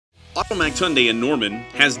AutoMax Hyundai in Norman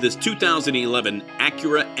has this 2011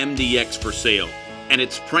 Acura MDX for sale, and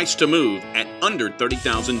it's priced to move at under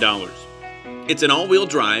 $30,000. It's an all-wheel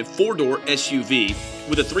drive, four-door SUV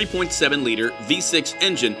with a 3.7-liter V6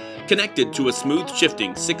 engine connected to a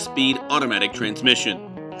smooth-shifting 6-speed automatic transmission.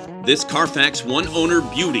 This Carfax one-owner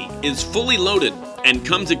beauty is fully loaded and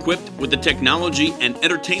comes equipped with the technology and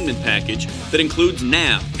entertainment package that includes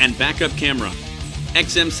nav and backup camera,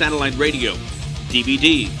 XM satellite radio,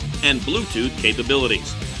 DVD, and Bluetooth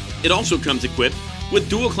capabilities. It also comes equipped with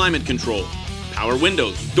dual climate control, power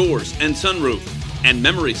windows, doors, and sunroof, and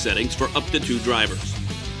memory settings for up to 2 drivers.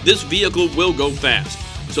 This vehicle will go fast,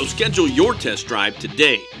 so schedule your test drive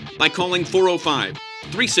today by calling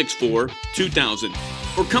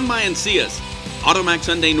 405-364-2000 or come by and see us. AutoMax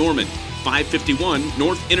Hyundai Norman, 551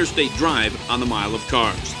 North Interstate Drive on the Mile of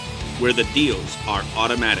Cars, where the deals are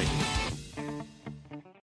automatic.